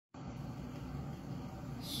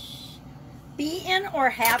Be in or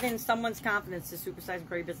have in someone's confidence to supersize and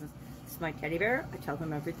grow your business. This is my teddy bear. I tell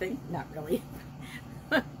him everything. Not really.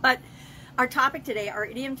 But our topic today, our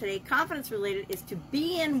idiom today, confidence related, is to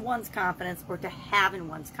be in one's confidence or to have in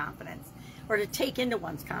one's confidence or to take into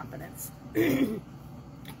one's confidence. And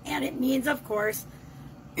it means, of course,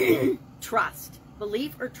 trust,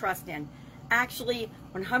 belief or trust in. Actually,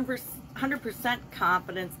 100%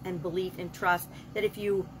 confidence and belief and trust that if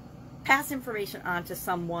you pass information on to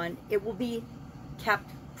someone, it will be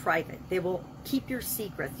kept private. They will keep your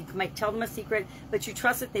secrets. You might tell them a secret, but you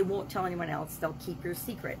trust that they won't tell anyone else. They'll keep your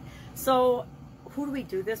secret. So who do we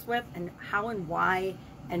do this with, and how and why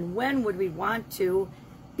and when would we want to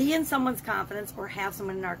be in someone's confidence or have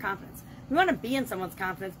someone in our confidence? We want to be in someone's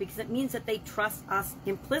confidence because it means that they trust us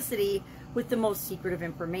implicitly with the most secretive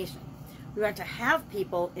information. We want to have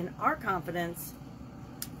people in our confidence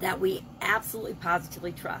that we absolutely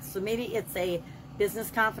positively trust. So maybe it's a business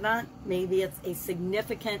confidant, maybe it's a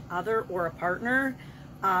significant other or a partner,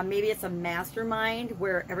 maybe it's a mastermind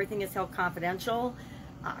where everything is held confidential,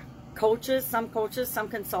 coaches, some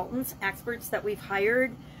consultants, experts that we've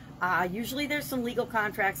hired. Usually there's some legal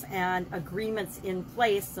contracts and agreements in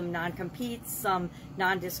place, some non-competes, some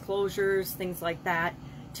non-disclosures, things like that,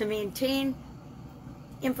 to maintain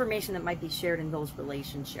information that might be shared in those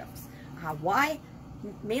relationships. Why?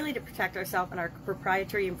 Mainly to protect ourselves and our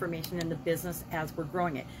proprietary information in the business as we're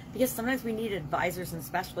growing it. Because sometimes we need advisors and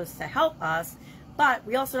specialists to help us, but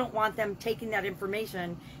we also don't want them taking that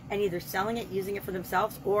information and either selling it, using it for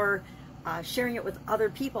themselves, or sharing it with other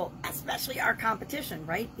people, especially our competition,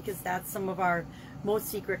 right? Because that's some of our most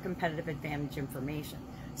secret competitive advantage information.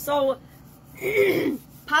 So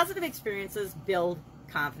positive experiences build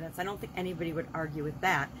confidence. I don't think anybody would argue with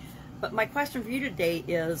that. But my question for you today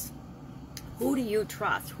is, who do you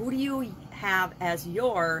trust? Who do you have as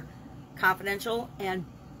your confidential and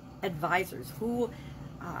advisors? Who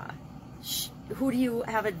do you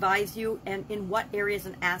have advise you, and in what areas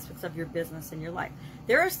and aspects of your business and your life?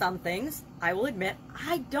 There are some things, I will admit,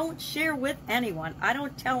 I don't share with anyone. I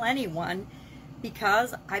don't tell anyone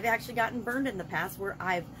because I've actually gotten burned in the past where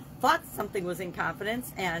I've thought something was in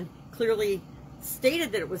confidence and clearly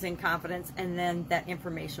stated that it was in confidence, and then that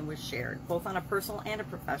information was shared, both on a personal and a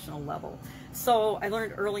professional level. So I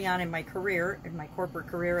learned early on in my career, in my corporate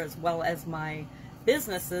career as well as my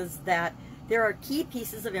businesses, that there are key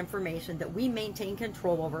pieces of information that we maintain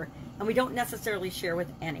control over and we don't necessarily share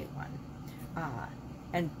with anyone.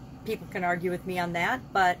 And people can argue with me on that,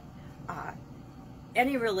 but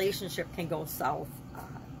any relationship can go south,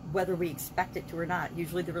 whether we expect it to or not.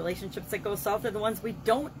 Usually the relationships that go south are the ones we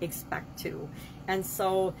don't expect to. And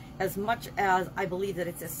so as much as I believe that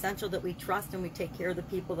it's essential that we trust and we take care of the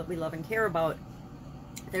people that we love and care about,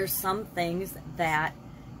 there's some things that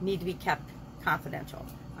need to be kept confidential.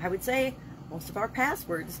 I would say most of our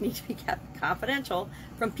passwords need to be kept confidential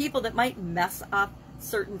from people that might mess up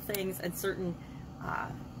certain things and certain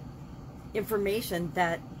information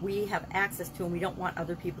that we have access to and we don't want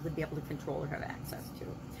other people to be able to control or have access to.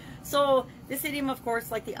 So this idiom, of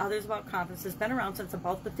course, like the others about confidence, has been around since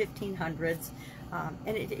about the 1500s,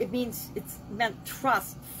 and it's meant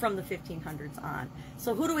trust from the 1500s on.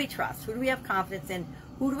 So who do we trust? Who do we have confidence in?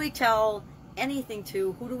 Who do we tell anything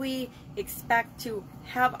to? Who do we expect to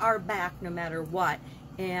have our back no matter what?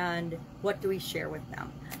 And what do we share with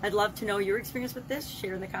them? I'd love to know your experience with this.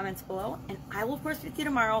 Share in the comments below, and I will, of course, be with you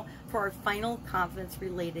tomorrow for our final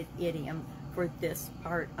confidence-related idiom for this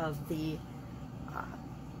part of the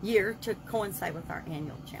year to coincide with our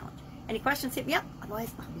annual challenge. Any questions, hit me up.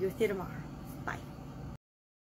 Otherwise, I'll be with you tomorrow.